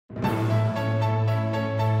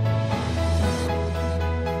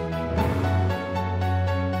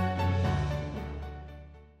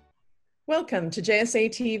Welcome to JSA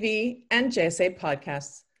TV and JSA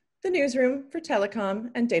Podcasts, the newsroom for telecom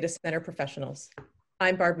and data center professionals.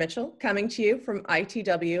 I'm Barb Mitchell, coming to you from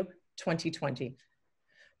ITW 2020.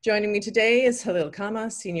 Joining me today is Halil Kama,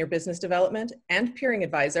 Senior Business Development and Peering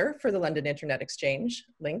Advisor for the London Internet Exchange,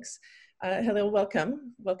 LINX. Halil,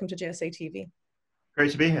 welcome. Welcome to JSA TV.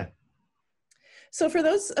 Great to be here. So for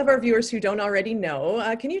those of our viewers who don't already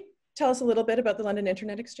know, can you tell us a little bit about the London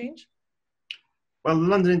Internet Exchange? Well, the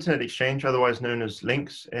London Internet Exchange, otherwise known as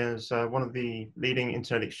LINX, is one of the leading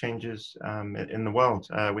internet exchanges in the world.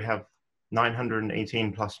 We have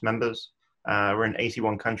 918 plus members. We're in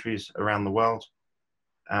 81 countries around the world,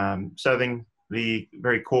 serving the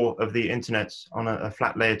very core of the internet on a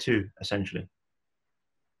flat layer 2, essentially.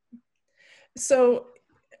 So,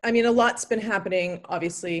 I mean, a lot's been happening,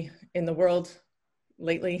 obviously, in the world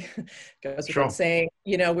lately. Goes without saying,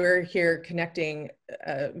 you know, we're here connecting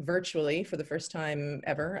virtually for the first time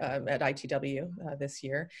ever at ITW this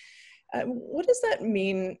year. What does that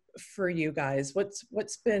mean for you guys?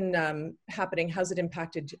 What's been happening? How's it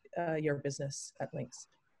impacted your business at LINX?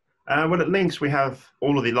 Well, at LINX, we have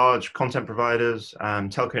all of the large content providers,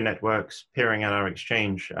 telco networks peering at our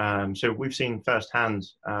exchange. So we've seen firsthand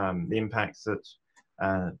the impact that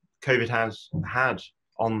COVID has had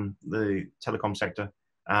on the telecom sector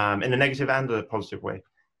in a negative and a positive way.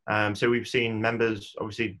 So we've seen members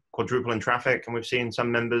obviously quadruple in traffic, and we've seen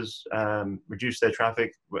some members reduce their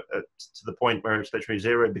traffic to the point where it's literally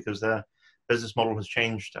zero because their business model has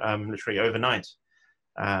changed literally overnight.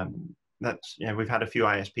 That's, you know, we've had a few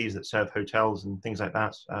ISPs that serve hotels and things like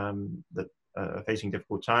that that are facing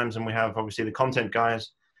difficult times, and we have obviously the content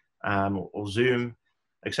guys or Zoom,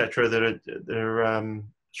 etc., that are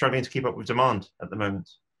struggling to keep up with demand at the moment.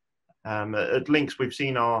 At LINX, we've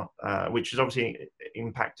seen our, which has obviously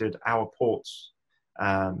impacted our ports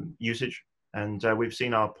usage, and we've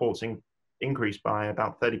seen our ports increase by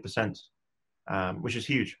about 30%, which is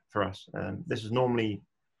huge for us. This is normally,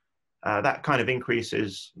 that kind of increase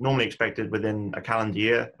is normally expected within a calendar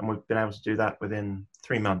year, and we've been able to do that within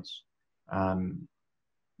 3 months.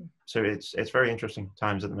 So it's very interesting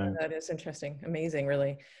times at the moment. That is interesting, amazing,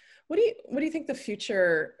 really. What do you think the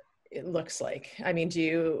future it looks like? I mean, do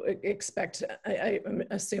you expect, I'm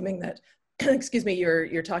assuming that, excuse me,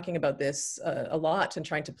 you're talking about this a lot and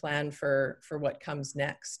trying to plan for what comes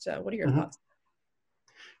next. What are your thoughts?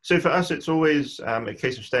 So for us, it's always a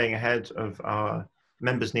case of staying ahead of our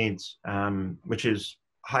members' needs, which is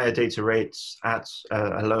higher data rates at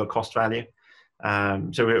a lower cost value.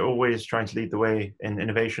 So we're always trying to lead the way in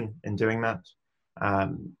innovation in doing that.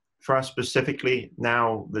 For us specifically,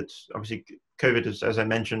 now that obviously COVID, as I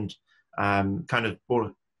mentioned, kind of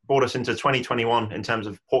brought us into 2021 in terms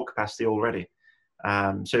of port capacity already.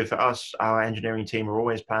 So for us, our engineering team are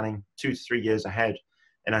always planning 2 to 3 years ahead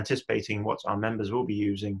and anticipating what our members will be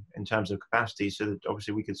using in terms of capacity, so that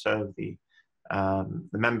obviously we could serve the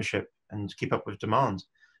membership and keep up with demand.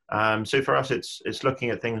 So for us, it's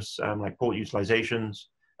looking at things like port utilizations,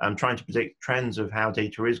 trying to predict trends of how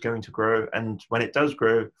data is going to grow, and when it does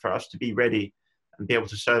grow, for us to be ready and be able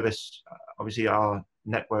to service obviously our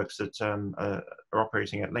networks that are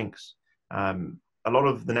operating at LINX. A lot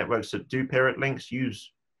of the networks that do peer at LINX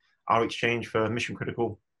use our exchange for mission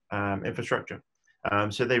critical infrastructure.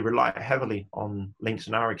 So they rely heavily on LINX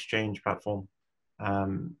and our exchange platform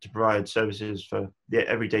to provide services for the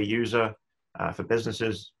everyday user, for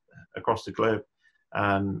businesses across the globe,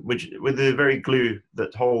 which with the very glue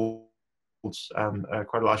that holds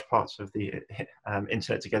quite a large parts of the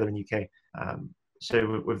internet together in the UK.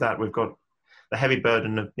 So with that, we've got the heavy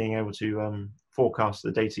burden of being able to forecast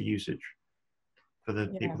the data usage for the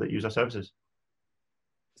people that use our services.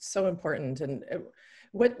 So important. And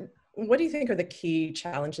what do you think are the key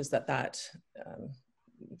challenges that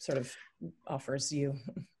sort of offers you?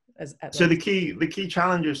 So the key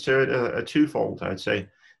challenges to it are twofold, I'd say.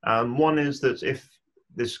 One is that if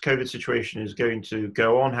this COVID situation is going to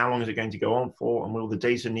go on, how long is it going to go on for, and will the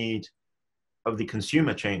data need of the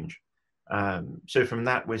consumer change? So from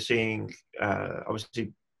that, we're seeing,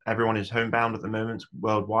 obviously, everyone is homebound at the moment,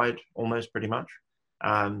 worldwide, almost pretty much.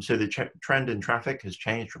 So the trend in traffic has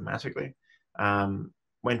changed dramatically.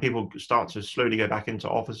 When people start to slowly go back into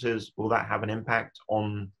offices, will that have an impact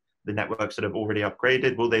on the networks that have already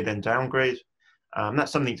upgraded? Will they then downgrade?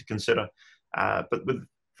 That's something to consider. But with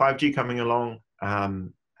 5G coming along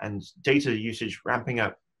and data usage ramping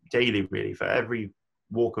up daily, really, for every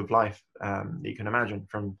walk of life that you can imagine,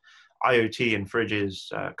 from IoT and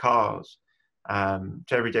fridges, cars,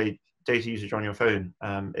 to everyday data usage on your phone,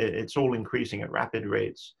 it's all increasing at rapid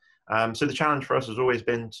rates. So the challenge for us has always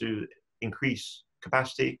been to increase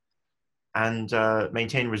capacity and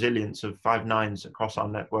maintain resilience of 5 nines across our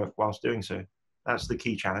network whilst doing so. That's the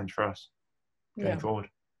key challenge for us going forward.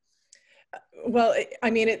 Well, I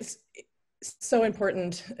mean, it's so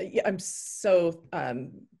important. I'm so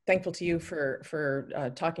thankful to you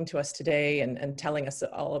for talking to us today and telling us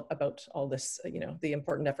all about all this, the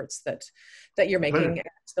important efforts that you're making at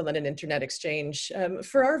the London Internet Exchange.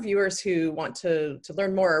 For our viewers who want to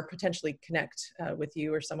learn more or potentially connect with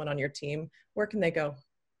you or someone on your team, where can they go?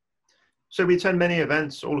 So we attend many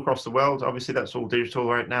events all across the world. Obviously, that's all digital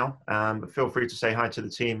right now, but feel free to say hi to the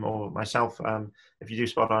team or myself if you do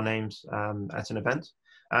spot our names at an event.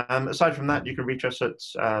 Aside from that, you can reach us at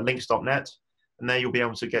linx.net, and there you'll be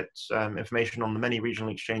able to get information on the many regional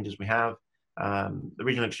exchanges we have. The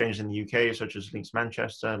regional exchanges in the UK, such as LINX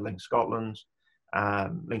Manchester, LINX Scotland,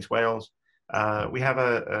 LINX Wales. We have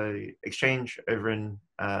a exchange over in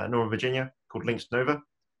Northern Virginia called LINX Nova,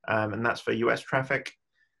 and that's for US traffic.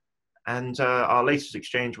 And our latest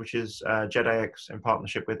exchange, which is JEDIX in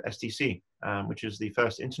partnership with STC, which is the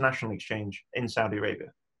first international exchange in Saudi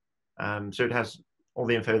Arabia. So it has all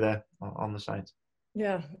the info there on the site.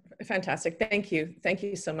 Yeah, fantastic. Thank you. Thank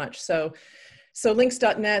you so much. So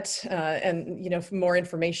linx.net, and for more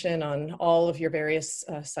information on all of your various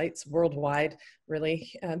sites worldwide,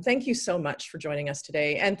 really. Thank you so much for joining us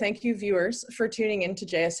today. And thank you, viewers, for tuning in to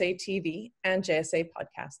JSA TV and JSA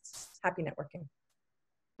podcasts. Happy networking.